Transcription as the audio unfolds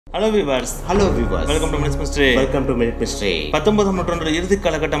Hello viewers. Hello viewers. Welcome to Minute Mystery. Welcome to Minute Mystery. 19ஆம் நூற்றாண்டு இறுதி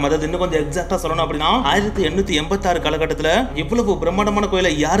காலகட்டம், அதாவது இன்னும் கொஞ்சம் எக்ஸாக்ட்டா சொல்லணும் அப்படினா 1886 காலகட்டத்துல இவ்வளவு பிரம்மாண்டமான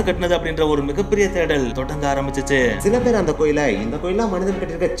கோயிலை யார் கட்டினது அப்படின்ற ஒரு மிகப்பெரிய தேடல் தொடங்க ஆரம்பிச்சிச்சு. சில பேர் அந்த இந்த கோயில மனிதன்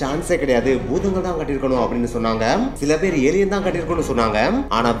கட்டியிருக்க சான்ஸே கிடையாது, பூதங்கள் தான் கட்டியிருக்கணும் அப்படின்னு சொன்னாங்க. சில பேர் ஏலியன் தான் கட்டியிருக்கணும்னு சொன்னாங்க.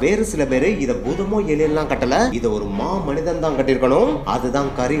 ஆனா வேறு சில பேர் இத பூதமோ ஏலியன்லாம் கட்டல, இத ஒரு மனிதன் தான் கட்டியிருக்கணும், அதுதான்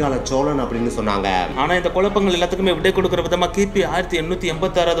கரிகால சோழன் அப்படின்னு சொன்னாங்க. ஆனா இந்த குழப்பங்கள் எல்லாத்துக்குமே விடை கொடுக்கிற விதமா கிபி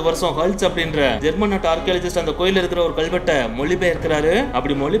 1886 வருஷம் ஹல்ஸ் அப்படின்ற ஜெர்மன் நாட்டு ஆர்கியாலஜிஸ்ட் அந்த கோயில இருக்கிற ஒரு கல்வெட்டை மொழிபெயர்க்கிறாரு.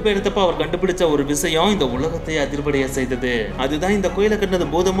 அப்படி மொழிபெயர்த்தப்ப அவர் கண்டுபிடிச்ச ஒரு விஷயம் இந்த உலகத்தை அதிர்வடைய செய்தது. அதுதான் இந்த கோயிலை கட்டினது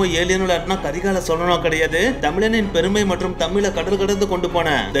பூதமோ ஏலியனோ இல்லாட்டினா கரிகால சோழனோ கிடையாது, தமிழனின் பெருமை மற்றும் தமிழை கடல் கடந்து கொண்டு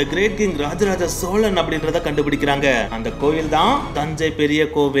போன தி கிரேட் கிங் ராஜராஜ சோழன் அப்படின்றத கண்டுபிடிக்கிறாங்க. அந்த கோயில் தான் தஞ்சை பெரிய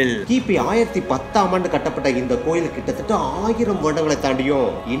கோவில். கிபி 1010ஆம் ஆண்டு கட்டப்பட்ட இந்த கோயில் கிட்டத்தட்ட 1000 வருடங்களை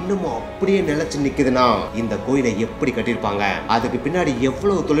தாண்டியும் இன்னும் அப்படியே நிலைச்சு நிக்குதுன்னா இந்த கோயிலை எப்படி கட்டியிருப்பாங்க, அதுக்கு பின்னாடி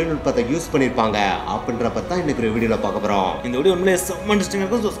எவ்வளவு தொழில்நுட்பத்தை யூஸ் பண்ணிருப்பாங்க அப்படின்றத தான் இன்னைக்கு வீடியோல பார்க்க போறோம். இந்த வீடியோ உண்மையிலேயே செம்ம இன்ட்ரஸ்டிங்கா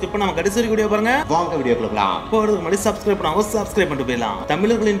இருக்கும். சோ ஸ்கிப் பண்ணாம கடைசி வீடியோ பாருங்க. வாங்க வீடியோக்குள்ள போலாம். போறதுக்கு முன்னாடி சப்ஸ்கிரைப் பண்ணாம சப்ஸ்கிரைப் பண்ணிட்டு போயிடலாம்.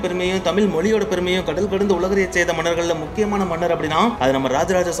 தமிழர்களின் பெருமையும் தமிழ் மொழியோட பெருமையும் கடல் கடந்து உலகறிய செய்த மன்னர்கள்ல முக்கியமான மன்னர் அப்படினா அது நம்ம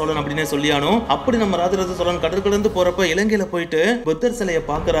ராஜராஜ சோழன் அப்படினே சொல்லியானோ. அப்படி நம்ம ராஜராஜ சோழன் கடல் கடந்து போறப்ப இலங்கையில போயிட்டு புத்தர் சிலையை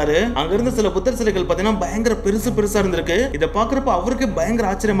பாக்குறாரு. அங்க இருந்த சில புத்தர் சிலைகள் பாத்தீங்கன்னா பயங்கர பெருசா இருந்திருக்கு. இத பாக்குறப்ப அவருக்கு பயங்கர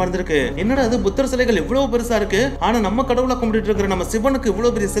ஆச்சரியமா இருந்திருக்கு. என்னடா அது புத்தர் சிலைகள் இவ்வளவு பெருசா இருக்கு, ஆனா நம்ம கடவுளை கும்பிட்டு இருக்கிற நம்ம சிவனுக்கு இவ்வளவு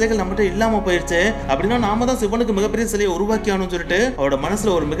பெரிய சிலைகள் நம்மகிட்ட இல்லாம போயிருச்சு, அப்படின்னா நாம தான் சிவனுக்கு மிகப்பெரிய சிலையை உருவாக்கியானு சொல்லிட்டு அவரோட மனசுல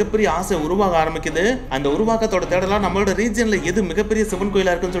ஒரு மிகப்பெரிய ஆசை உருவாக ஆரம்பிக்குது. அந்த உருவாக்கத்தோட தேடலாம் நம்மளோட ரீஜன்ல எது மிகப்பெரிய சிவன்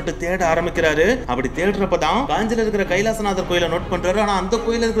கோயிலா இருக்குன்னு சொல்லிட்டு தேட ஆரம்பிக்கிறாரு. அப்படி தேடுறப்பதான் காஞ்சில இருக்கிற கைலாசநாதர் கோயிலை நோட் பண்றாரு. ஆனா அந்த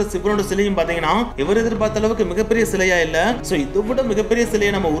கோயில இருக்கிற சிவனோட சிலையும் பாத்தீங்கன்னா இவர் எதிர்பார்த்த அளவுக்கு மிகப்பெரிய சிலையா இல்ல. சோ இதை விட மிகப்பெரிய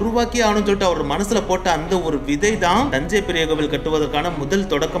சிலையை நம்ம உருவாக்கி ஆகணும்னு சொல்லிட்டு அவர் மனசுல போட்ட அந்த ஒரு விதை தான் தஞ்சை பெரிய கோவில் கட்டுவதற்கான முதல்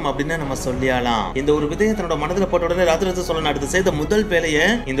தொடக்கம் அப்படின்னு நம்ம சொல்லியாலாம். இந்த ஒரு விதையை தன்னோட மனதுல போட்ட உடனே ராஜராஜ சோழன் அடுத்து செய்த முதல் வேலையை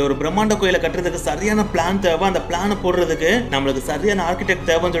இந்த ஒரு பிரம்மாண்ட கோயிலை கட்டுறதுக்கு சரியான பிளான் தேவை. அந்த பிளான போடுறதுக்கு நம்மளுக்கு சரியான ஆர்கிடெக்ட்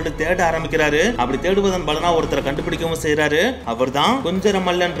தேவைன்னு சொல்லிட்டு தேட ஆரம்பிக்கிறாரு. அப்படி தேடுவதன் பலனா ஒருத்தரை கண்டுபிடிக்கவும் செய்யறாரு. அவர்தான்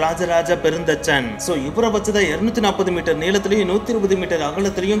குஞ்சரமல்லன் ராஜராஜ பெருந்தச்சன். சோ இவரை வச்சுதான் 240 மீட்டர் நீளத்திலையும் 120 மீட்டர்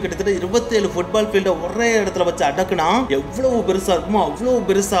அகலத்திலையும் கிட்டத்தட்ட 27 ஃபுட்பால் ஃபீல்ட ஒரே இடத்துல வச்சு அடக்குனா எவ்வளவு பெருசா இருக்குமோ அவ்வளவு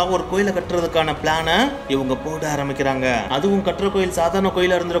பெருசா ஒரு கோயிலை கட்டுறதுக்கான பிளான இவங்க போட ஆரம்பிக்கிறாங்க. அதுவும் கட்டுற கோயில் சாதாரண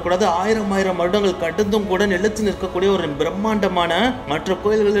கோயிலா இருந்துடக்கூடாது, ஆயிரம் வருடங்கள் கடந்தும் கூட நிலைச்சு நிற்கக்கூடிய ஒரு பிரம்மாண்டமான மற்ற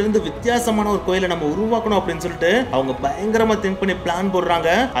கோயில்கள் இருந்து வித்தியாசமான ஒரு கோயிலை நம்ம உருவாக்கணும் அப்படின்னு சொல்லிட்டு அவங்க பயங்கரமா திங்க் பண்ணி பிளான் போடுறாங்க.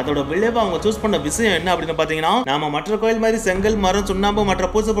 அதோட விளைவு அவங்க சூஸ் பண்ண விஷயம் என்ன அப்படின்னு பாத்தீங்கன்னா, நாம மற்ற கோயில் மாதிரி செங்கல் மரம் சுண்ணாம்பு மற்ற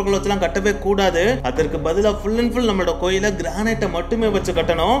பூசை பொருட்கள் வச்சுலாம் கட்டவே கூடாது. அதற்கு பதிலா ஃபுல் அண்ட் ஃபுல் நம்மளோட கோயில கிரானைட்டை மட்டுமே வச்சு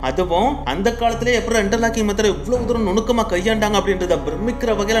கட்டணும். அதுவும் அந்த காலத்திலே எப்படி இன்டர்லாக்கிங் மெத்தட் இவ்வளவு தூரம் நுணுக்கமா கையாண்டாங்க அப்படின்றத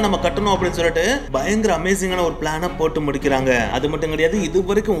பிரமிக்கிற வகையில நம்ம கட்டணும் அப்படின்னு சொல்லிட்டு பயங்கர அமேசிங்கான ஒரு பிளானை போட்டு முடிக்கிறாங்க. அது மட்டும் கிடையாது, இது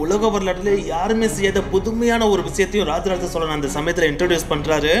வரைக்கும் உலக வரலாற்றிலே யாருமே செய்யாத புதுமையான ஒரு விஷயத்தையும் ராஜராஜ சோழன் அந்த சமயத்துல இன்ட்ரோடியூஸ்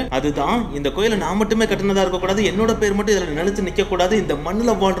பண்றாரு. அதுதான் இந்த கோயிலை நான் மட்டுமே கட்டினதா இருக்க கூடாது, என்னோட பேர் மட்டும் இதுல நிலைச்சு நிக்க கூடாது, இந்த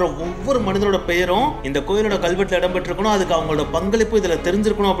மண்ணுல வாழ்ற ஒவ்வொரு மனிதனோட பெயரும் இந்த கோயிலோட கல்வெட்டுல இடம்பெற்றிருக்கணும், அதுக்கு அவங்களோட பங்களிப்பு இதுல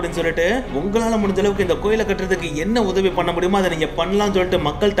தெரிஞ்சிருக்கணும் அப்படின்னு சொல்லிட்டு உங்களால முடிஞ்ச அளவுக்கு இந்த கோயிலை கட்டுறதுக்கு என்ன உதவி பண்ண முடியுமோ அதை நீங்க பண்ணலாம்னு சொல்லிட்டு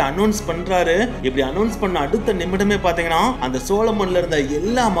மக்கள்கிட்ட அனௌன்ஸ் பண்றாரு. இப்படி அனௌன்ஸ் பண்ண அடுத்த நிமிடமே பாத்தீங்கன்னா அந்த சோழமன்ல இருந்த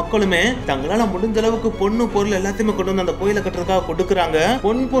எல்லா மக்களுமே தங்களால முடிஞ்ச அளவுக்கு பொண்ணு பொருள் எல்லாத்தையுமே கொண்டு வந்து அந்த கோயிலை கட்டுறதுக்காக கொடுக்குறாங்க.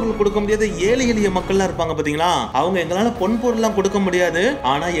 பொன் பொருள் கொடுக்க முடியாத ஏழை எளிய மக்கள்லாம் இருப்பாங்க பாத்தீங்களா, அவங்க எங்களால பொன் பொருள் எல்லாம் கொடுக்க முடியாது,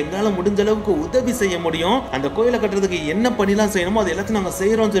 ஆனா எங்களால முடிஞ்ச அளவுக்கு உதவி செய்ய முடியும், அந்த கோயிலை கட்டுறதுக்கு என்ன பண்ணிலாம் செய்யணுமோ அது எல்லாத்தையும் நாங்க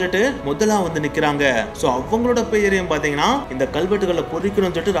செய்யறோம்னு சொல்லிட்டு முதலா வந்து நிக்கிறாங்க. சோ அவங்களோட பெயரையும் பாத்தீங்கன்னா இந்த கல்வெட்டுகளை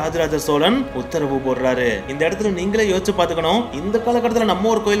பொறிக்கணும்னு சொல்லிட்டு ராஜராஜ சோழன் உத்தரவு போடுறாரு. இந்த இடத்துல நீங்களே யோசிச்சு பாத்துக்கணும், இந்த காலகட்டத்துல நம்ம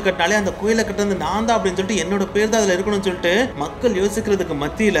ஒரு கோயில் கட்டினாலே அந்த கோயிலை கட்டுறது நான் தான் அப்படின்னு சொல்லிட்டு என்னோட பேர் தான் அதுல இருக்கணும்னு சொல்லிட்டு மக்கள் யோசிக்கிறதுக்கு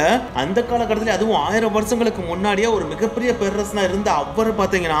மத்தியில அந்த காலகட்டத்துல அதுவும் 1000 வருஷங்களுக்கு முன்னாடியே ஒரு மிகப்பெரிய பேரரசனா இருந்த அவர்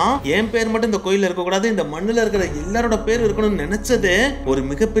பாத்தீங்கன்னா என் பேர் மட்டும் இந்த கோயில்ல இருக்க கூடாது, இந்த மண்ணுல இருக்கிற எல்லாரோட பேர் இருக்கணும்னு நினைச்சது ஒரு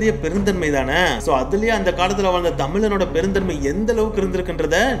மிகப்பெரிய பெருந்தன்மை தானே. சோ அதுலயே அந்த காலத்துல வாழ்ந்த தமிழனோட பெருந்தன்மை எந்த அளவுக்கு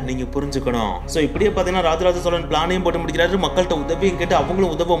இருந்திருக்குன்றத நீங்க புரிஞ்சுக்கணும். சோ இப்படியே பாத்தீங்கன்னா ராஜராஜ சோழன் பிளானையும் போட்டு முடிக்கிறாரு. மக்கள்கிட்ட உதவியும் கேட்டு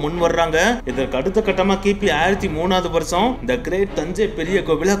அவங்களும் உதவ முன் வர்றாங்க. இதற்கு அடுத்த கட்டமா கிபி 1003ஆவது வருஷம் தி கிரேட் தஞ்சை பெரிய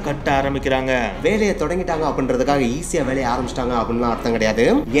கோவிலை கட்ட ஆரம்பிக்கிறாங்க. வேலையை தொடங்கிட்டாங்க அப்படின்றதுக்காக ஈஸியா வேலையை ஆரம்பிச்சிட்டாங்க அப்படின்னு அர்த்தம் கிடையாது.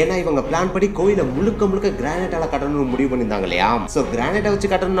 ஏன்னா இவங்க பிளான் படி கோயிலை முழுக்க கிரானைட்டால கட்டணும்னு முடிவு பண்ணிருந்தாங்க இல்லையா. சோ கிரானைட்டை வச்சு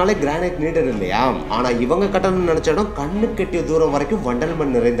கட்டணும்னாலே கிரானைட் நீடட் இல்லையா. ஆனா இவங்க கட்டணும்னு நினைச்ச இடம் கண்ணு கெட்டிய தூரம் வரைக்கும் வண்டல்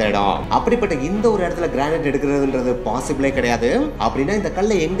மண் நிறைந்த இடம். அப்படிப்பட்ட இந்த ஒரு இடத்துல கிரானைட் எடுக்கிறதுன்றது பாசிபிளே கிடையாது. அப்படின்னா இந்த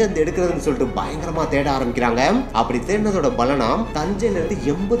கல்லை எங்க இருந்து எடுக்கிறதுன்னு சொல்லிட்டு பயங்கரமா தேட ஆரம்பிக்கிறாங்க. அப்படி தேடினதோட பலனா தஞ்சையில இருந்து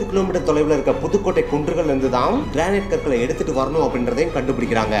 80 கிலோமீட்டர் தொலைவில் இருக்க புதுக்கோட்டை குன்றுகள் இருந்து தான் கிரானைட் கற்களை எடுத்துட்டு வரணும் அப்படின்றதையும்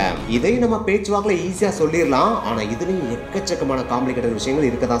கண்டுபிடிக்கிறாங்க. இதை நம்ம பேச்சுவாக்குல ஈஸியா சொல்லிடலாம், ஆனா இதுலயும் எக்கச்சக்கமான காம்ப்ளிகேட்டட் விஷயங்கள்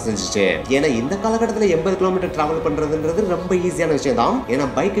இருக்கதான் செஞ்சுச்சு. ஏன்னா இந்த காலகட்டத்துல 80 கிலோமீட்டர் டிராவல் பண்றதுன்றது ரொம்ப ஈஸியான விஷயம் தான். ஏன்னா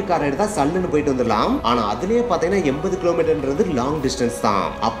பைக்கு கார் எடுத்தா சல்லுன்னு போயிட்டு வந்துடலாம். ஆனா அதுலயே பாத்தீங்கன்னா 80 கிலோமீட்டர்ன்றது லாங் லாங் டிஸ்டன்ஸ் தான்.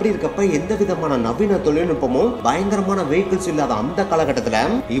 அப்படி இருக்கப்ப எந்த விதமான நவீன தொழில்நுட்பமும் பயங்கரமான வெஹிக்கிள்ஸ் இல்லாத அந்த காலகட்டத்துல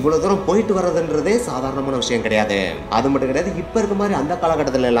இவ்வளவு தூரம் போயிட்டு வர்றதுன்றதே சாதாரணமான விஷயம் கிடையாது. அது மட்டும் கிடையாது, இப்ப இருக்க மாதிரி அந்த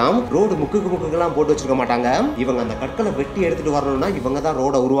காலகட்டத்துல எல்லாம் ரோடு முக்குக்கு போட்டு வச்சிருக்க மாட்டாங்க. இவங்க அந்த கற்களை வெட்டி எடுத்துட்டு வரணும்னா இவங்க தான்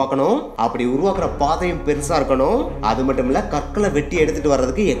ரோட உருவாக்கணும். அப்படி உருவாக்குற பாதையும் பெருசா இருக்கணும். அது மட்டும் இல்ல, கற்களை வெட்டி எடுத்துட்டு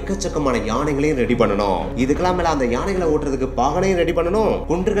வர்றதுக்கு எக்கச்சக்கமான யானைகளையும் ரெடி பண்ணணும். இதுக்கெல்லாம் மேல அந்த யானைகளை ஓட்டுறதுக்கு பாகனையும் ரெடி பண்ணணும்.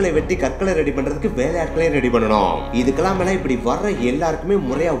 குன்றுகளை வெட்டி கற்களை ரெடி பண்றதுக்கு வேலையாட்களையும் ரெடி பண்ணணும். இதுக்கெல்லாம் மேல இப்படி வர்ற எல்லாருக்குமே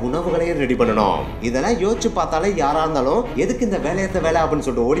முறையா உணவுகளையும் ரெடி பண்ணணும். இதெல்லாம் யோசிச்சு பார்த்தாலே யாரா இருந்தாலும் எதுக்கு இந்த வேலையத்த வேலை அப்படின்னு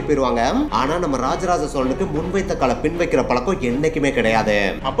சொல்லிட்டு ஓடி போயிருவாங்க. ஆனா நம்ம ராஜராஜ சோழனுக்கு முன்வைத்த கால பின் வைக்கிற பழக்கம் என்னைக்குமே கிடையாது.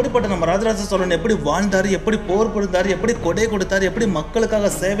 அப்படிப்பட்ட நம்ம ராஜராஜ சோழன் எப்படி வாழ்ந்தாரு, எப்படி போர் புரிந்தாரு, எப்படி கொடை கொடுத்தாரு, எப்படி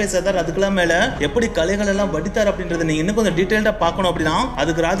மக்களுக்காக சேவை செய்தார், அதுக்கெல்லாம் மேல எப்படி கலைகள் எல்லாம் வடித்தார் அப்படின்றத நீங்க இன்னும் கொஞ்சம் டீடைல்டா பார்க்கணும் அப்படின்னா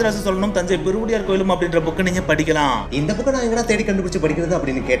அதுக்கு ராஜராஜ சோழனும் தஞ்சை பெருவுடையார் கோயிலும் அப்படின்ற புக்கை நீங்க படிக்கலாம். இந்த புக்கை நான் எங்கடா தேடி கண்டுபிடிச்சு படிக்கிறது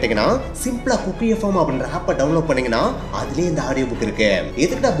அப்படின்னு கேட்டீங்கன்னா சிம்பிளா குக்கி எஃப்எம் அப்படின்ற ஆப்பை டவுன்லோட் பண்ணீங்கன்னா அதுலயே இந்த ஆடியோ புக் இருக்கு.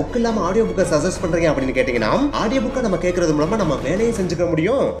 எதுக்குடா புக் இல்லாம ஆடியோ புக்கை சஜஸ்ட் பண்றீங்க அப்படின்னு கேட்டீங்கன்னா ஆடியோ புக்கை நம்ம கேட்கறது மூலமா நம்ம வேலையை செஞ்சுக்க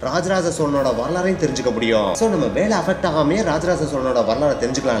முடியும், ராஜராஜ சோழனோட வரலாறையும் தெரிஞ்சுக்க முடியும். சோ நம்ம வேலை அஃபெக்ட் ஆகாமே ராஜராஜ சோழனோட வரலாறை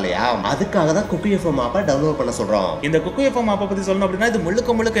தெரிஞ்சுக்கலாம் இல்லையா? அதுக்காக தான் குக்கி எஃப்எம் ஆப்பை டவுன்லோட் பண்ண சொல்றோம். இந்த குக்கி எஃப்எம் ஆப்பை பத்தி சொல்லணும் அப்படின்னா இது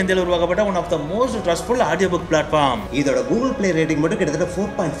முழுக்க இந்தியாவில் உருவாக்கப்பட்ட one of the most trustful audio book platform. இதோட கூகுள் பிளே ரேட்டிங் மட்டும் கிட்டத்தட்ட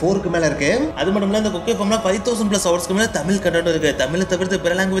 4.4க்கு மேல இருக்கு. அது மட்டும் இல்ல, இந்த குக்கி எஃப்எம்ல 5000+ ஹவர்ஸ்க்கு மேல தமிழ் கண்டென்ட் இருக்கு. தமிழ் தவிர்த்து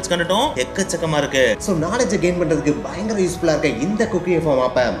பிற லாங்குவேஜ் கண்டென்ட்டும் எக்கச்சக்கமா இருக்கு. சோ நாலேஜ் கெயின் பண்றதுக்கு பயங்கர யூஸ்ஃபுல்லா இருக்கு இந்த குக்கி எஃப்எம்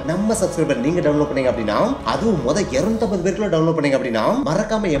ஆப்பை நம்ம சப்ஸ்கிரைபர் நீங்க டவுன்லோட் பண்ணீங்க அப்படின்னா, அதுவும் முத 250 பேருக்குள்ள டவுன்லோட் பண்ணீங்க அப்படின்னா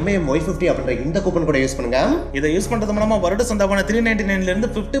மறக்காம MAMY50 அப்படின்ற இந்த கூப்பன் கூட யூஸ் பண்ணுங்க. இதை யூஸ் பண்றது மூலமா வருட சந்தாவான 399 ல இருந்து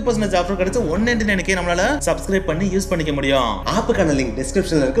 50% ஆஃபர் கிடைச்சு 199க்கு நம்மளால சப்ஸ்கிரைப் பண்ணி யூஸ் பண்ணிக்க முடியும். ஆப்புக்கான லிங்க்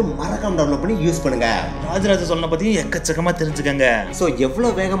டிஸ்கிரிப்ஷன்ல இருக்கு, மறக்காம டவுன்லோட் பண்ணி யூஸ் பண்ணுங்க. ராஜராஜ சோழனை பத்தியும் எக்கச்சக்கமா தெரிஞ்சுக்கங்க. சோ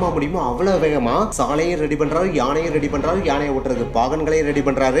எவ்வளவு வேகமா முடியுமோ அவ்வளவு வேகமா சாலையும் ரெடி பண்றாரு, யானையும் ரெடி பண்றாரு, யானையை ஓட்டுறதுக்கு பாகன்களையும் ரெடி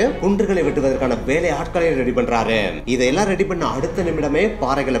பண்றாரு, குன்றுகளை வெட்டுவதற்கான வேலை ஆட்களையும் ரெடி பண்றாரு. இதெல்லாம் ரெடி பண்ண அடுத்த நிமிடமே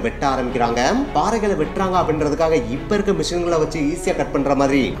பாறைகளை வெட்ட ஆரம்பிக்கிறாங்க. பாறைகளை வெட்டுறாங்க அப்படின்றதுக்காக இப்ப இருக்க மிஷின்களை வச்சு ஈஸியா கட் பண்ற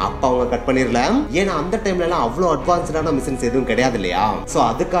மாதிரி அப்ப அவங்க கட் பண்ணிரல. ஏன்னா அந்த டைம்ல எல்லாம் அவ்வளவு அட்வான்ஸ்டான மிஷின்ஸ் எதுவும் கிடையாது இல்லையா? சோ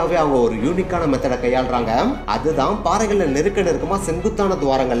அதுக்காகவே அவங்க ஒரு யூனிக்கான மெத்தட கையாளுறாங்க. அதுதான் பாறைகள்ல நெருக்கமா செங்குத்தான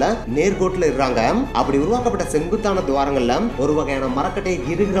துவாரங்கள்ல நேர்கோட்டுல இருக்காங்க. அப்படி உருவாக்கப்பட்ட செங்குத்தான துவாரங்கள்ல ஒரு வகையான மரக்கட்டை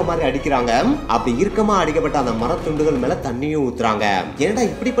இருக்கிற மாதிரி அடிக்கிறாங்க. அப்படி இறுக்கமா அடிக்கப்பட்ட அந்த மரத்துண்டுகள் மேல தண்ணியும் ஊத்துறாங்க. ஏன்டா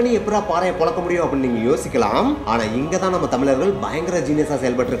இப்படி பண்ணி எப்படா பாறையை பொளக்க முடியும் அப்படின்னு நீங்க யோசிக்கலாம். ஆனா இங்கதான் நம்ம தமிழர்கள் பயங்கர ஜீனியஸா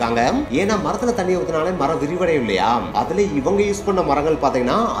செயல்பட்டு இருக்காங்க. ஏன்னா மரத்துல தண்ணி ஊத்தினாலே மரம் விரிவடையும் இல்லையா? அதுல இவங்க யூஸ் பண்ண மரங்கள்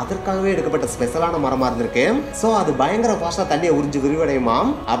பாத்தீங்கன்னா அதற்காகவே எடுக்கப்பட்ட ஸ்பெஷலான மரமா இருந்திருக்கு. சோ அது பயங்கர ஃபாஸ்டா தண்ணியை உறிஞ்சு விரிவடையுமா.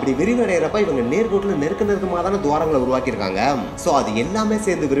 அப்படி விரிவடைறப்ப இவங்க நேர்கோட்டுல நெருக்கமா தான துவாரங்களை உருவாக்கி இருக்காங்க. சோ அது எல்லாமே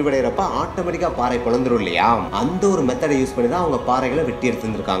சேர்ந்து விரிவடைறப்ப ஆட்டோமேட்டிக்கா பாறை குழந்துரும் இல்லையா? அந்த ஒரு மெத்தடை யூஸ் பண்ணி தான் அவங்க பாறைகளை வெட்டி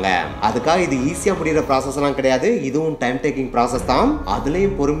எடுத்துருக்காங்க. அதுக்காக இது ஈஸியா முடிகிற ப்ராசஸ் எல்லாம் கிடையாது. இதுவும் டைம் டேக்கிங் ப்ராசஸ் தான்.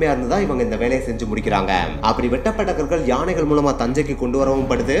 அதுலயும் பொறுமையா இருந்துதா இவங்க இந்த வேலையை செஞ்சு முடிக்கிறாங்க. அப்படி வெட்டப்பட்ட கற்கள் யானைகள் மூலமா தஞ்சைக்கு கொண்டு வரவும்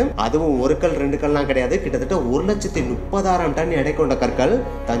படுது. அதுவும் ஒரு கல் 2 கல்லாம் கிடையாது, கிட்டத்தட்ட 1,30,000 டன் எடை கொண்ட கற்கள்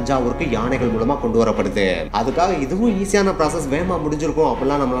தஞ்சாவூருக்கு யானைகள் மூலமா கொண்டு வரப்படுது. அதுக்காக இதுவும் ஈஸியான ப்ராசஸ், வேகமா முடிஞ்சிருக்கும்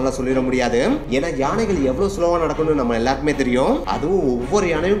அப்படிலாம் நம்மளால சொல்லிட முடியாது. ஏன்னா யானைகள் எவ்வளவு ஸ்லோவா நடக்கும்னு நம்ம எல்லாருக்குமே தெரியும். அதுவும் ஒவ்வொரு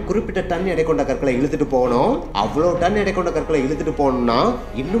யானையும் குறிப்பிட்ட டன் எடை கொண்ட கற்களை இழுத்துட்டு போகணும். அவ்வளவு டன் எடை கொண்ட கற்களை இழுத்துட்டு போகணும்னா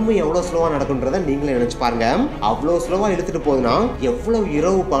இன்னும் எவ்வளவு ஸ்லோவா நடக்கும்ன்றத நீங்களே நினைச்சு பாருங்க. அவ்வளவு ஸ்லோவா இழுத்துட்டு போகுதுன்னா எவ்வளவு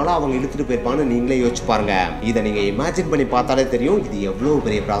இரவு பகலா அவங்க இழுத்துட்டு போயிருப்பாங்கன்னு நீங்களே யோசிச்சு பாருங்க. இதை நீங்க இமேஜின் பண்ணி பார்த்தாலே தெரியும் இது எவ்வளவு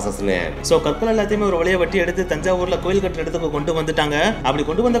பெரிய ப்ராசஸ்னு. சோ கற்கள் எல்லாத்தையுமே ஒரு வழியை வெட்டி எடுத்து தஞ்சாவூர்ல கோயில் கட்டுற இடத்துக்கு கொண்டு வந்துட்டாங்க. அப்படி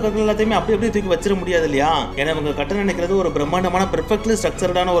கொண்டு வந்த கற்கள் எல்லாத்தையுமே அப்படியே தூக்கி வச்சிட முடியாது இல்லையா? ஏன்னா இவங்க கட்ட நினைக்கிறது ஒரு பிரம்மாண்டமான பெர்ஃபெக்ட்லி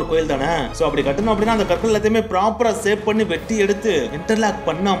ஸ்ட்ரக்சர்டான ஒரு கோயில் தானே. சோ அப்படி கட்டணும் அப்படின்னா அந்த கற்கள் எல்லாத்தையுமே ப்ராப்பரா ஷேப் பண்ணி வெட்டி எடுத்து இன்டர்லாக்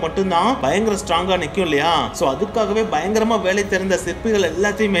பண்ணா மட்டும்தான் பயங்கர ஸ்ட்ராங்கா நிக்கும் இல்லையா? சோ அதுக்காகவே பயங்கரமா வேலை தெரிந்த சிற்பிகள்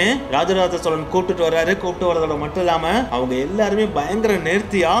எல்லாத்தையுமே ராஜராஜ சோழன் கூப்பிட்டு வர்றாரு. கூப்பிட்டு வரதோட மட்டும் இல்லாம அவங்க எல்லாருமே பயங்கர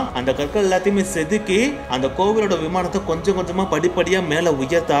நேர்த்தியா அந்த கற்கள் எல்லாத்தையுமே செதுக்கி அந்த கோவிலோட விமானத்தை கொஞ்சம் கொஞ்சமா படிப்படியா மேல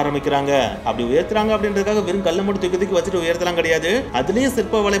உயர்த்த ஆரம்பிக்கிறாங்க. அப்படி உயர்த்துறாங்க அப்படின்றதுக்காக வெறும் கல்ல மட்டும் தூக்கி வச்சுட்டு உயர்த்தலாம் கிடையாது. அதுலயும்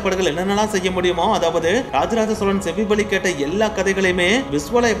சிற்ப வழிபாடுகள் என்னென்னலாம் செய்ய முடியுமோ, அதாவது ராஜராஜ சோழன் செவிபலி கேட்ட எல்லா கதைகளையுமே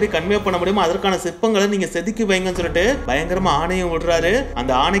விசுவலா எப்படி கன்வே பண்ண முடியுமோ அதற்கான சிற்பங்களை நீங்க செதுக்கி வைங்கன்னு சொல்லிட்டு பயங்கரமா ஆணையம் விடுறாரு.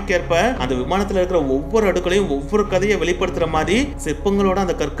 அந்த ஆணைக்கேற்ப அந்த விமானத்துல இருக்கிற ஒவ்வொரு அடுக்களையும் ஒவ்வொரு கதையை வெளிப்படுத்துற மாதிரி சிற்பங்களோட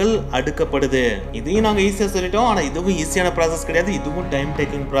அந்த கற்கள் அடுக்கப்படுது. இதையும் நாங்க ஈஸியா சொல்லிட்டோம். ஆனா இதுவும் ஈஸியான ப்ராசஸ் கிடையாது. இதுவும் டைம்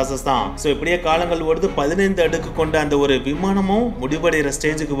டேக்கிங் ப்ராசஸ் தான். சோ இப்படியே காலங்கள் ஓடுது. 15 அடுக்கு கொண்ட அந்த ஒரு விமானமும் முடிவடைகிற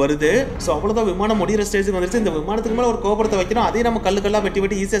ஸ்டேஜுக்கு வருது. சோ அவ்வளவுதான், விமானம் முடிகிற ஸ்டேஜுக்கு வந்துருச்சு. இந்த விமானத்துக்கு மேல ஒரு கோபுரத்தை வைக்கணும், அதையும் நம்ம கல்லா வெட்டி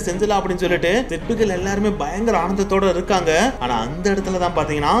ஈஸியா செஞ்சலாம் அப்படின்னு சொல்லிட்டு சிற்பிகள் எல்லாருமே பயங்கர ஆனந்தத்தோட இருக்காங்க. ஆனா அந்த இடத்துல தான்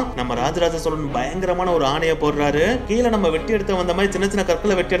பாத்தீங்கன்னா நம்ம ராஜராஜ சோழன் பயங்கரமான ஒரு ஆணையை போடுறாரு. கீழே நம்ம வெட்டி எடுத்து வந்த மாதிரி சின்ன சின்ன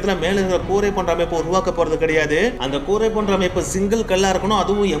கற்களை வெட்டி எடுத்துல மேல இருக்கிற கூரை போன்ற அமைப்பு உருவாக்க போறது கிடையாது. அந்த கூரை போன்ற அமைப்பு சிங்கிள் கல்லா இருக்கணும்,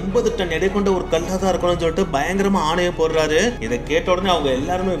 அதுவும் 80 டன் எடை கொண்ட ஒரு கல்லா தான் இருக்கணும்னு சொல்லிட்டு பயங்கரமா ஆணையை போடுறாரு. இதை கேட்ட உடனே அவங்க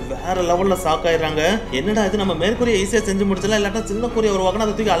எல்லாருமே வேற லெவல்ல ஷாக் ஆயிடுறாங்க. என்னடா இது, நம்ம மேற்கூறிய ஈஸியா செஞ்சு முடிச்சலாம், இல்லாட்டா சின்ன கூரையை உருவாக்கணும்,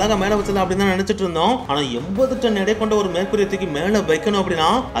 அதை தூக்கி அழகா மேல வச்சலாம் அப்படின்னு தான் நினைச்சிட்டு இருந்தோம். ஆனா 80 டன் எடை கொண்ட ஒரு மேற்கூரையை தூக்கி மேல வைக்கணும் அப்படின்னா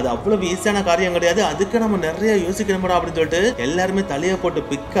அது அவ்வளவு ஈஸியான காரியம் கிடையாது. அதுக்கு நம்ம நிறைய யோசிக்கணும்டா அப்படின்னு சொல்லிட்டு எல்லாருமே தலையை போட்டு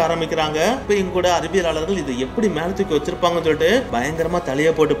பிக்க ஆரம்பிக்கிறாங்க. இப்ப இங்க கூட அறிவியலாளர்கள் இதை எப்படி மேல தூக்கி வச்சிருப்பாங்கன்னு சொல்லிட்டு பயங்கரமா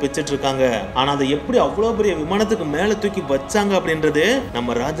தலையை போட்டு பிச்சிட்டு இருக்காங்க. ஆனா அதை எப்படி அவ்வளவு பெரிய விமானத்துக்கு மேல தூக்கி வச்சாங்க அப்படின்றது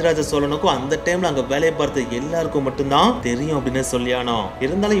நம்ம ராஜராஜ சோழனுக்கும் அந்த டைம்ல அங்க வேலையை பார்த்த எல்லாருக்கும் மட்டும்தான் தெரியும் அப்படின்னு சொல்லியானோம்.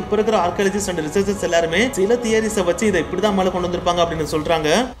 இருந்தாலும் இப்ப இருக்கிற ஆர்கியாலஜிஸ்ட் அண்ட் ரிசர்ச்சர்ஸ் எல்லாருமே சில தியரிஸை வச்சு இதை இப்படிதான் மேல கொண்டு வந்திருப்பாங்க அப்படின்னு சொல்றாங்க.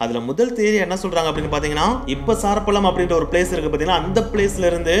 அதுல முதல் தியரி என்ன சொல்றாங்க அப்படின்னு பாத்தீங்கன்னா, இப்ப சாரப்பள்ளம் அப்படின்ற ஒரு பிளேஸ் இருக்கு பாத்தீங்கன்னா, அந்த பிளேஸ்ல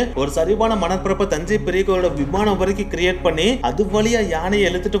இருந்து ஒரு சரிவான மணற்பரப்பை தஞ்சை பெரிய கோயிலோட விமானம் வரைக்கும் கிரியேட் பண்ணி அது வழியா யானையை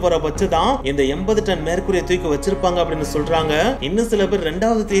இழுத்துட்டு வர வச்சுதான் இந்த 80 டன் மேற்கூரையை தூக்கி வச்சிருப்பாங்க அப்படின்னு சொல்றாங்க. இன்னும் சில பேர்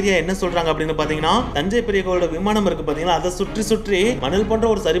ரெண்டாவது தியரியா என்ன சொல்றாங்க அப்படின்னு பாத்தீங்கன்னா, தஞ்சை பெரிய கோயிலோட விமானம் இருக்கு பாத்தீங்கன்னா, அதை சுற்றி சுற்றி மணல் போன்ற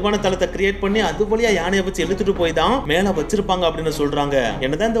ஒரு சரிவான தளத்தை கிரியேட் பண்ணி அது வழியா யானையை வச்சு இழுத்துட்டு போய் தான் மேல வச்சிருப்பாங்க அப்படின்னு சொல்றாங்க.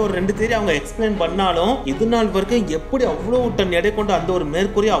 என்னதான் இந்த ஒரு ரெண்டு தியரி அவங்க எக்ஸ்பிளைன் பண்ணாலும் இது நாள் வரைக்கும் எப்படி அவ்வளவு டன் எடை கொண்டு அந்த ஒரு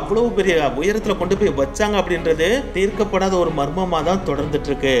மேற்கூரையை அவ்வளவு பெரிய உயரத்துல கொண்டு போய் வச்சாங்க அப்படின்றது தீர்க்கப்படாத ஒரு மர்மமா தான் தொடர்ந்துட்டு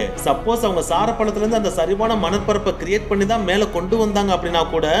இருக்கு. சப்போஸ் அவங்க சாரப்பள்ளத்துல இருந்து அந்த சரிவான மணற்பரப்பை கிரியேட் பண்ணி தான் மேல கொண்டு வந்தாங்க அப்படின்னா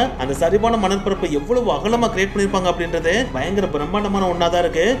கூட அந்த சரிவான மணற்பரப்பை எவ்வளவு அகலமா கிரியேட் பண்ணிருப்பாங்க அப்படின்றது பயங்கர பிரம்மாண்டமான ஒன்னாதான்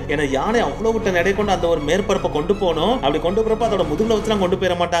இருக்கு. ஏன்னா யானை அவ்வளவு டன் எடை கொண்டு அந்த ஒரு மேற்பரப்பை கொண்டு போகணும். அப்படி கொண்டு போறப்ப அதோட முதுகுல வச்சுலாம் கொண்டு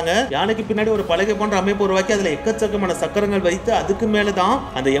போயிட மாட்டாங்க. யானைக்கு பின்னாடி ஒரு பலகை போன்ற அமைப்பு உருவாக்கி அதுல எக்கச்சக்கமான சக்கரங்கள் வைத்து அதுக்கு மேலதான்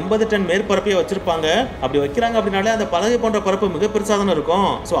அந்த 80 டன் மேற்பரப்பையை வச்சிருப்பாங்க. அப்படி வைக்கிறாங்க அப்படின்னாலே அந்த பலகை போன்ற பரப்பு மிக பெருசா தானே இருக்கும்.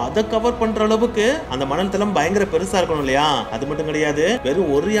 சோ அதை கவர் பண்ற அளவுக்கு அந்த மணல் தளம் பயங்கர பெருசா இருக்கணும் இல்லையா? அது மட்டும் கிடையாது,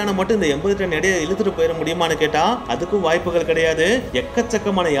 வெறும் ஒரு யானை மட்டும் இந்த 80 டன் எடையை இழுத்துட்டு போயிட முடியுமான்னு கேட்டா அதுக்கும் வாய்ப்புகள் கிடையாது.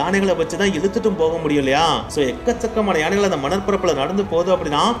 எக்கச்சக்கமான யானைகளை வச்சுதான் இழுத்துட்டும் போக முடியும் இல்லையா? சோ எக்கச்சக்கமான யானைகள் அந்த மணற்பரப்புல நடந்து போகுது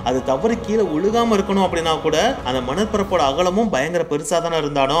அப்படின்னா அது தவறு கீழே விழுகாம இருக்கணும் அப்படின்னா கூட அந்த மணற்பரப்போட அகலமும் பயங்கர பெருசா தானே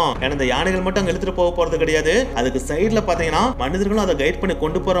இருந்தாலும், ஏன்னா இந்த யானைகள் மட்டும் அங்க இழுத்துட்டு போக போறது கிடையாது. அதுக்கு சைடுல பாத்தீங்கன்னா மனிதர்களும் அதை கைட் பண்ணி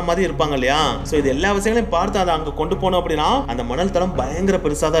கொண்டு போற மாதிரி இருப்பாங்க இல்லையா? சோ இது எல்லா விஷயங்களையும் பார்த்து அதை அங்க கொண்டு போனோம் அப்படின்னா அந்த மணல் தளம் பயங்கர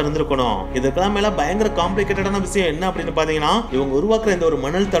பெருசா தான் இருந்திருக்கணும். இதுக்கெல்லாம் மேல பயங்கர காம்ப்ளிகேட்டடான விஷயம் என்ன அப்படின்னு பாத்தீங்கன்னா, இவங்க உருவாக்குற இந்த ஒரு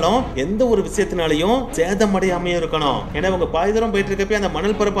மணல் தளம் எந்த ஒரு விஷயத்தினாலையும் சேதமடையாமையும் இருக்கணும். ஏன்னா இவங்க பாதி தூரம் போயிட்டு இருக்கப்ப அந்த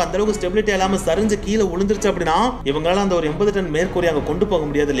மணல் பரப்பு அந்த அளவுக்கு ஸ்டெபிலிட்டி இல்லாம சரிஞ்சு கீழே விழுந்துருச்சு அப்படின்னா இவங்களால அந்த ஒரு 80 டன் மேற்கூரை அங்க கொண்டு போக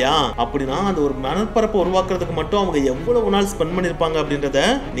முடியாது இல்லையா? அப்படின்னா அந்த ஒரு மணல் பரப்பு உருவாக்குறதுக்கு மட்டும் அவங்க எவ்வளவு நாள் ஸ்பெண்ட் பண்ணிருப்பாங்க அப்படின்றத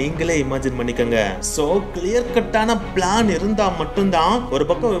நீங்களே இமேஜின் பண்ணிக்கங்க. சோ கிளியர் கட்டான பிளான் இருந்தா மட்டும்தான் ஒரு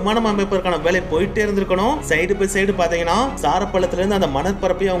பக்கம் விமானம் அமைப்பதற்கான வேலை போயிட்டே இருந்திருக்கணும். சைடு பை சைடு பாத்தீங்கன்னா சாரப்பள்ளத்துல இருந்து அந்த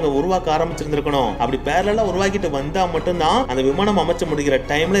மணற்பரப்பை அவங்க உருவாக்க ஆரம்பிச்சிருந்திருக்கணும். அப்படி பேரலா உருவாக்கிட்டு வந்தா மட்டும்தான் அந்த விமானம் அமைச்சு முடிக்கிற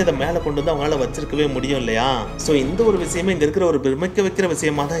டைம்ல இதை மேல கொண்டு வந்து அவங்களால வச்சிருக்கவே முடியும் இல்லையா? சோ இந்த ஒரு விஷயமே இங்க இருக்கிற ஒரு பிரமிக்க வைக்கிற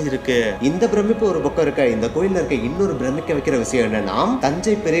விஷயமா தான் இருக்கு. இந்த பிரமிப்பு ஒரு பக்கம் இருக்க, இந்த கோயில்ல இருக்க இன்னொரு பிரமிக்க வைக்கிற விஷயம் என்னன்னா,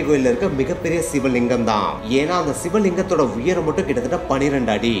 தஞ்சை பெரிய கோயில்ல இருக்க மிகப்பெரிய சிவலிங்கம் தான். ஏன்னா அந்த சிவலிங்கத்தோட உயரம் மட்டும் கிட்டத்தட்ட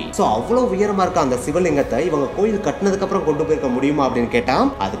 12 அடி. சோ அவ்வளவு உயரமா இருக்க அந்த சிவலிங்கத்தை இவங்க கோயில் கட்டினதுக்கு அப்புறம் கொண்டு போயிருக்க முடியுமா அப்படின்னு கேட்டா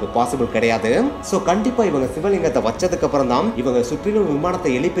அதுக்கு பாசிபிள் கிடையாது. சோ கண்டிப்பா இவங்க சிவலிங்கத்தை வச்சதுக்கு அப்புறம் தான் இவங்க சுற்றிலும்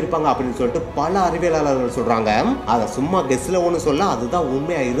விமானத்தை எழுப்பியிருப்பாங்க அப்படின்னு சொல்லிட்டு பல அறிவியலாளர்கள் சொல்றாங்க. அத சும்மா கெஸ்ல ஒன்னு சொல்ல அதுதான்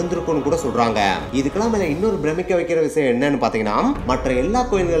உண்மையா இருந்திருக்கும்னு கூட சொல்றாங்க. இதுக்கெல்லாம் மேல இன்னொரு பிரமிக்க வைக்கிற விஷயம் என்னன்னு பாத்தீங்கன்னா, மற்ற எல்லா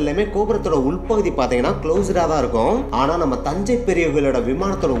கோயில்கள்லயுமே கோபுரத்தோட உள்பகுதி பாத்தீங்கன்னா க்ளோஸ்டா தான் இருக்கும். ஆனா நம்ம தஞ்சை பெரிய கோயிலோட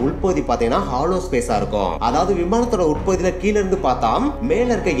விமானத்தோட உள்பகுதி பாத்தீங்கன்னா ஹாலோ ஸ்பேஸா இருக்கும். அதாவது விமானத்தோட உட்பகுதியில கீழ இருந்து பார்த்தா மேல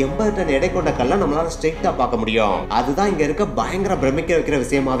இருக்க 80 டன் எடை கொண்ட கல்ல நம்மளால ஸ்ட்ரைட்டா பார்க்க முடியும். அதுதான் இங்க இருக்க பயங்கர பிரமிக்க வைக்கிற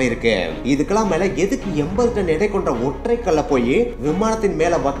விஷயமாவே இருக்கு. இதுக்கெல்லாம் மேல எதுக்கு 80 டன் எடை கொண்ட ஒற்றை கல்ல போய் விமானத்தின்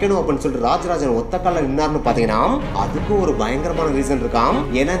மேல வைக்கணும் அப்படின்னு சொல்லிட்டு ராஜராஜன் ஒத்த கல்ல நின்னார்னு பாத்தீங்கன்னா அதுக்கு ஒரு பயங்கரமான ரீசன் இருக்காம்.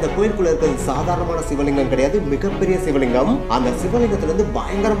 ஏன்னா இந்த கோயிலுக்குள்ள இருக்கிறது சாதாரணமான சிவலிங்கம் கிடையாது, மிகப்பெரிய சிவலிங்கம். அந்த சிவலிங்கத்துல இருந்து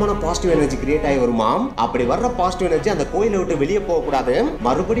பயங்கரமான பாசிட்டிவ் எனர்ஜி கிரியேட் ஆகி வருமாம். அப்படி வர்ற பாசிட்டிவ் எனர்ஜி அந்த கோயிலை விட்டு வெளியே போக கூடாது,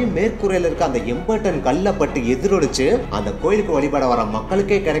 மறுபடியும் மேற்கூரையில இருக்க அந்த 80 டன் கல்ல பட்டு எதிரொலிச்சு அந்த கோயிலுக்கு வழிபட வர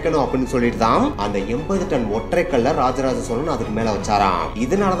மக்களுக்கே கிடைக்கணும் அப்படின்னு சொல்லிட்டு தான் அந்த 80 டன் ஒற்றை கல்ல ராஜராஜ சோழன் அதுக்கு மேல வச்சாராம்.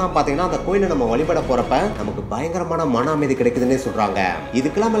 இதனாலதான் பாத்தீங்கன்னா அந்த கோயிலை நம்ம வழிபட போறப்ப நமக்கு பயங்கரமான மன அமைதி கிடைக்குதுன்னு சொல்றாங்க.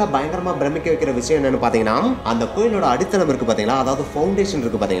 இதுக்கெல்லாம் மேல பயங்கரமா பிரமிக்க வைக்கிற விஷயம் என்னன்னு பாத்தீங்கன்னா, அந்த கோயிலோட அடித்தளம் இருக்கு பாத்தீங்களா, அதாவது ஃபவுண்டேஷன்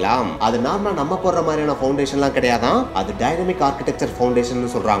இருக்கு பாத்தீங்களா, அது நார்மலா நம்ம போடுற மாதிரியான ஃபவுண்டேஷன்லாம் கிடையாதான். அது டைனமிக் ஆர்கிடெக்சர் ஃபவுண்டேஷன்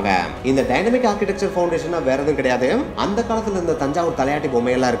சொல்றாங்க. இந்த டைனமிக் ஆர்கிடெக்சர் ஃபவுண்டேஷன் வேற எதுவும் கிடையாது. அந்த காலத்துல இருந்த தஞ்சாவூர் தலையாட்டி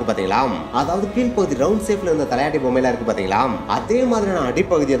பொம்மையெல்லாம் இருக்கு பாத்தீங்களா, அதாவது கீழ்பகுதி ரவுண்ட் ஷேப்ல இருந்த தலையாட்டி பொம்மையெல்லாம் இருக்கு பாத்தீங்களா, அதே மாதிரியான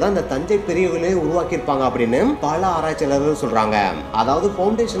அடிப்பகுதியை தான் இந்த தஞ்சை பெரிய கோயிலே உருவாக்கி இருப்பாங்க அப்படின்னு பல ஆராய்ச்சியாளர்கள் சொல்றாங்க. அதாவது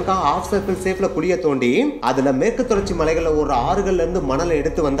ஃபவுண்டேஷனுக்காக ஆஃப் சர்க்கிள் ஷேப்ல குழிய தோண்டி அதுல மேற்கு தொடர்ச்சி மலைகள்ல ஒரு ஆறுகள்ல இருந்து மணலை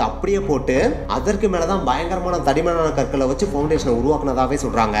எடுத்து வந்து அப்படியே போட்டு அதற்கு மேலதான் பயங்கரமான தடிமனான கற்களை வச்சு ஃபவுண்டேஷனை உருவாக்குனதாவே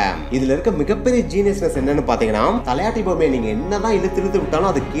சொல்றாங்க. இதுல இருக்க மிகப்பெரிய ஜீனியஸ்னஸ் என்னன்னு பாத்தீங்கன்னா, தலையாட்டி பொம்மையை நீங்க என்னதான் இழுத்து விட்டாலும்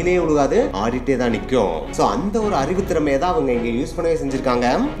அது கீழே விழுகாது, ஆடிட்டே தான் நிக்கும். சோ அந்த ஒரு அறிவு திறமையை தான் அவங்க இங்க யூஸ் பண்ணவே செஞ்சிருக்காங்க.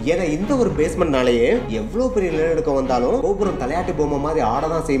 ஏன்னா இந்த ஒரு பேஸ்மெண்ட்னாலேயே எவ்வளவு பெரிய நிலநடுக்கம் வந்தாலும் கோபுரம் தலையாட்டி பொம்மை மாதிரி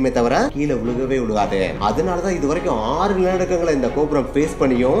ஆடதான் செய்யுமே தவிர கீழே விழுகவே விழுகாது. அதனாலதான் இது வரைக்கும் 6 நிலநடுக்கங்களை இந்த கோபுரம் ஃபேஸ்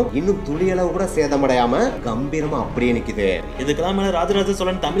பண்ணியும் இன்னும் துளியளவு கூட சேதமடையாம இல்லாம கம்பீரமா அப்படியே நிக்குது. இதுக்கெல்லாம் மேல ராஜராஜ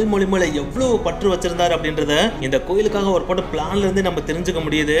சோழன் தமிழ் மொழி மேல எவ்வளவு பற்று வச்சிருந்தாரு அப்படின்றத இந்த கோயிலுக்காக ஒரு போட்ட பிளான்ல இருந்து நம்ம தெரிஞ்சுக்க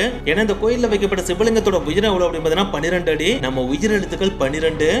முடியுது. ஏன்னா இந்த கோயில்ல வைக்கப்பட்ட சிவலிங்கத்தோட உயரம் எவ்வளவு அப்படின்னு பார்த்தீங்கன்னா 12 அடி. நம்ம உயிரெழுத்துக்கள்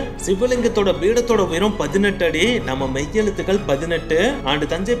 12. சிவலிங்கத்தோட பீடத்தோட உயரம் 18 அடி. நம்ம மெய்யெழுத்துக்கள் 18.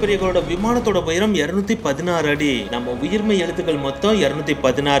 ஆண்டு தஞ்சை பெரிய கோயிலோட விமானத்தோட உயரம் 216 அடி. நம்ம உயிர்மெய் எழுத்துக்கள் மொத்தம்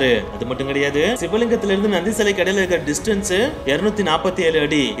 216. அது மட்டும் கிடையாது, சிவலிங்கத்தில இருந்து நந்தி சிலை இடையில இருக்கிற டிஸ்டன்ஸ் 247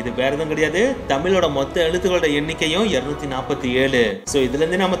 அடி. இது வேற எதுவும் கிடையாது, தமிழோட மொத்த எழுத்துக்களோட எண்ணிக்கையும் 247. சோ இதுல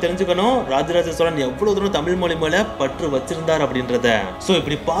இருந்து நம்ம தெரிஞ்சுக்கணும் ராஜராஜ சோழன் எவ்வளவு தூரம் தமிழ் மொழி மேல பற்று வச்சிருந்தார் அப்படின்றத. சோ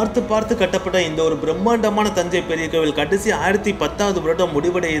இப்படி பார்த்து பார்த்து கட்டப்பட்ட இந்த ஒரு பிரம்மாண்டமான தஞ்சை பெரிய கோவில் கடைசி 1010வது வருடம்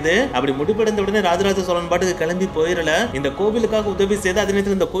முடிவடையுது. அப்படி முடிவடைந்த உடனே ராஜராஜ சோழன் பாட்டுக்கு கிளம்பி போயிடல. இந்த கோவிலுக்காக உதவி செய்து அதே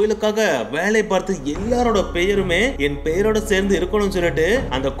நேரத்தில் இந்த கோயிலுக்காக வேலை பார்த்து எல்லாரோட பெயருமே என் பெயரோட சேர்ந்து இருக்கணும்னு சொல்லிட்டு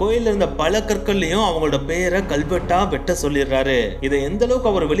அந்த கோயில்ல இருந்த பல கற்கள்லயும் அவங்களோட பெயரை கல்வெட்டா வெட்ட சொல்லிடுறாரு. இதை எந்த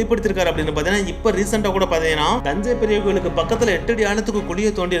அளவுக்கு அவர் வெளிப்படுத்திருக்காரு அப்படின்னு பாத்தீங்கன்னா, இப்ப ரீசெண்டா கூட பாத்தீங்கன்னா தஞ்சை பெரிய கோயிலுக்கு பக்கத்துல 8 அடி ஆழத்துக்கு குழிய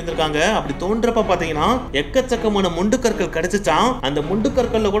தோண்டி இருந்திருக்காங்க. அப்படி தோன்றப்ப பாத்தீங்கன்னா எக்கச்சக்கமான முண்டுக்கற்கள் கிடைச்சுச்சான். அந்த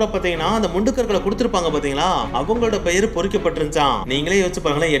முண்டுக்கற்கள்ல கூட பாத்தீங்கன்னா அந்த முண்டுக்கற்களை கொடுத்திருப்பாங்க பாத்தீங்களா, அவங்களோட பெயர் பொறிக்கப்பட்டிருந்துச்சான். நீங்களே யோசிச்சு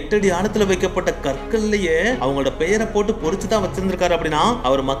பாருங்களேன், 8 அடி ஆழத்துல வைக்கப்பட்ட கற்கள்லயே அவங்களோட பெயரை போட்டு பொறிச்சுதான் வச்சிருந்திருக்காரு அப்படின்னா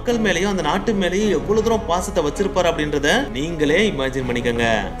அவர் மக்கள் மேலேயும் அந்த நாட்டு மேலேயும் எவ்வளவு தூரம் பாசத்தை வச்சிருப்பாரு அப்படின்றத நீங்களே இமேஜின் பண்ணிக்கங்க.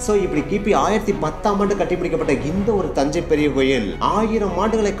 சோ இப்படி கிபி 1010ஆம் ஆண்டு கட்டிப்பிடிக்கப்பட்ட இந்த ஒரு தஞ்சை பெரிய கோயில் 1000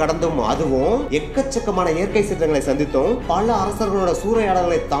 ஆண்டுகளை கடந்தும், அதுவும் எக்கச்சக்கமான இயற்கை சீற்றங்களை சந்தித்தும், பல அரசர்களோட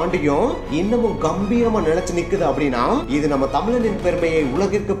சூறையாடல்களை தாண்டியும் இன்னமும் கம்பீரமா நிலைச்சு நிக்குது அப்படின்னா இது நம்ம தமிழனின் பெருமையை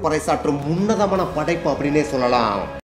உலகிற்கு பறைசாற்றும் உன்னதமான படைப்பு அப்படின்னே சொல்லலாம்.